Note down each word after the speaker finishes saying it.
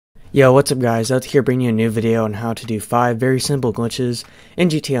Yo, what's up guys, out here bringing you a new video on how to do 5 very simple glitches in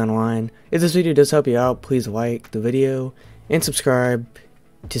GTA Online. If this video does help you out, please like the video and subscribe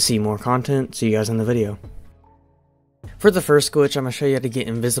to see more content. See you guys in the video. For the first glitch, I'm going to show you how to get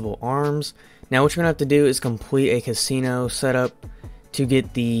invisible arms. Now what you're going to have to do is complete a casino setup to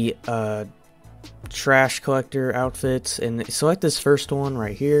get the trash collector outfits, and select this first one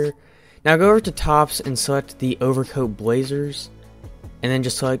right here. Now go over to tops and select the overcoat blazers. And then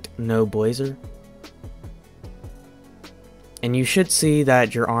just select no blazer. And you should see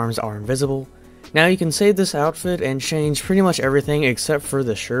that your arms are invisible. Now you can save this outfit and change pretty much everything except for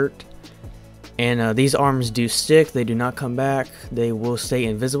the shirt. And these arms do stick, they do not come back, they will stay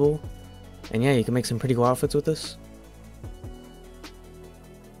invisible. And yeah, you can make some pretty cool outfits with this.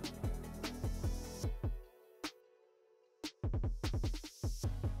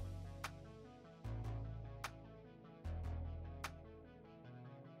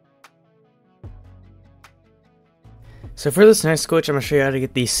 So for this next glitch, I'm going to show you how to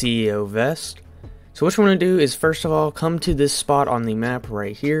get the CEO vest. So what you want to do is, first of all, come to this spot on the map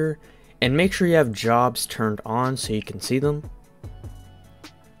right here, and make sure you have jobs turned on so you can see them.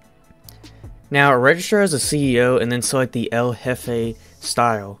 Now register as a CEO and then select the El Jefe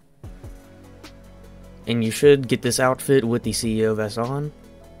style. And you should get this outfit with the CEO vest on.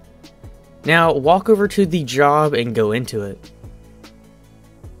 Now walk over to the job and go into it.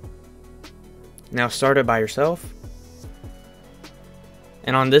 Now start it by yourself.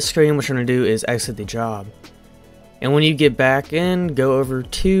 And on this screen, what you're going to do is exit the job. And when you get back in, go over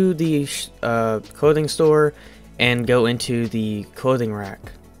to the clothing store and go into the clothing rack.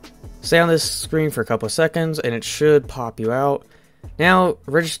 Stay on this screen for a couple of seconds and it should pop you out. Now,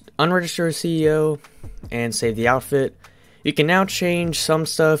 unregister CEO and save the outfit. You can now change some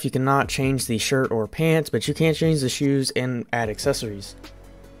stuff. You cannot change the shirt or pants, but you can change the shoes and add accessories.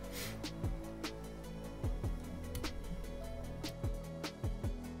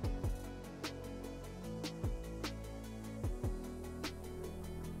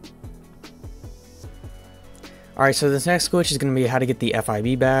 Alright, so this next glitch is going to be how to get the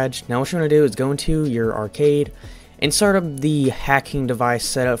Fib badge. Now what you're going to do is go into your arcade and start up the hacking device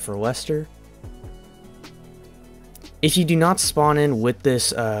setup for Lester. If you do not spawn in with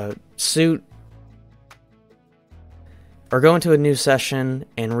this suit, or go into a new session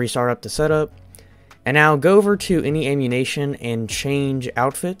and restart up the setup, and now go over to any ammunition and change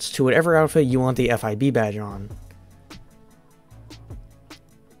outfits to whatever outfit you want the Fib badge on.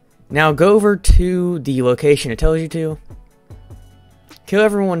 Now go over to the location it tells you to. Kill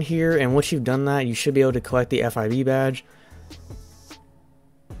everyone here, and once you've done that, you should be able to collect the Fib badge.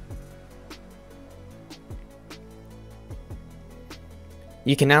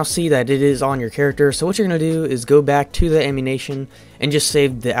 You can now see that it is on your character, so what you're going to do is go back to the ammunition and just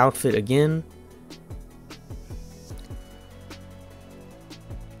save the outfit again.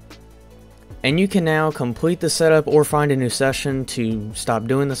 And you can now complete the setup or find a new session to stop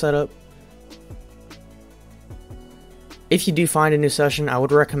doing the setup. If you do find a new session, I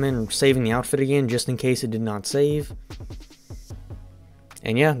would recommend saving the outfit again just in case it did not save.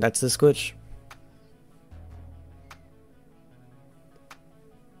 And yeah, that's this glitch.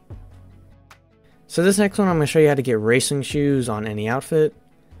 So this next one, I'm going to show you how to get racing shoes on any outfit.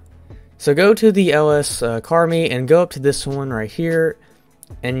 So go to the LS car meet and go up to this one right here.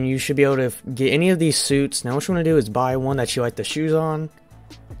 And you should be able to get any of these suits. Now what you want to do is buy one that you like the shoes on.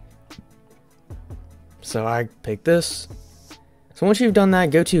 So I picked this. So once you've done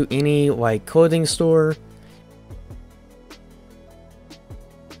that, go to any clothing store.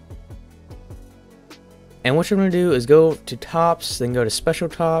 And what you're going to do is go to tops, then go to special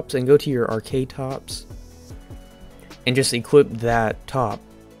tops, and go to your arcade tops. And just equip that top.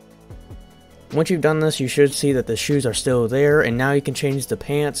 Once you've done this, you should see that the shoes are still there, and now you can change the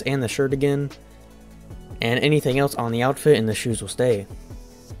pants and the shirt again, and anything else on the outfit, and the shoes will stay.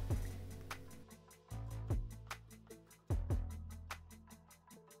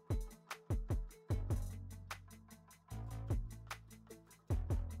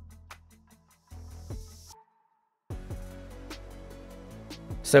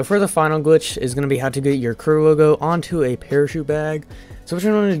 So for the final glitch is going to be how to get your crew logo onto a parachute bag. So what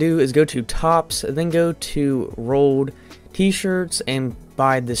you're going to do is go to tops, then go to rolled t-shirts and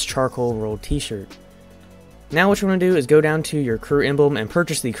buy this charcoal rolled t-shirt. Now what you want to do is go down to your crew emblem and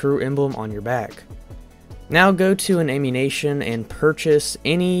purchase the crew emblem on your back. Now go to an ammunition and purchase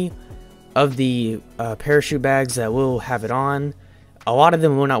any of the parachute bags that will have it on. A lot of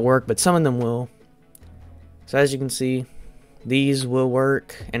them will not work, but some of them will. So as you can see, these will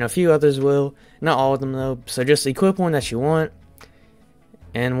work, and a few others will. Not all of them though, so just equip one that you want.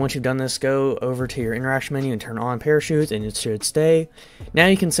 And once you've done this, go over to your interaction menu and turn on parachutes, and it should stay. Now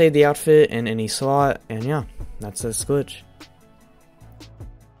you can save the outfit in any slot, and yeah, that's this glitch.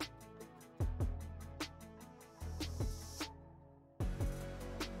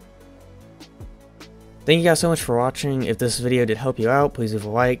 Thank you guys so much for watching. If this video did help you out, please leave a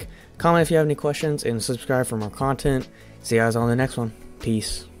like, comment if you have any questions, and subscribe for more content. See you guys on the next one.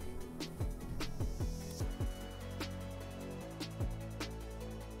 Peace.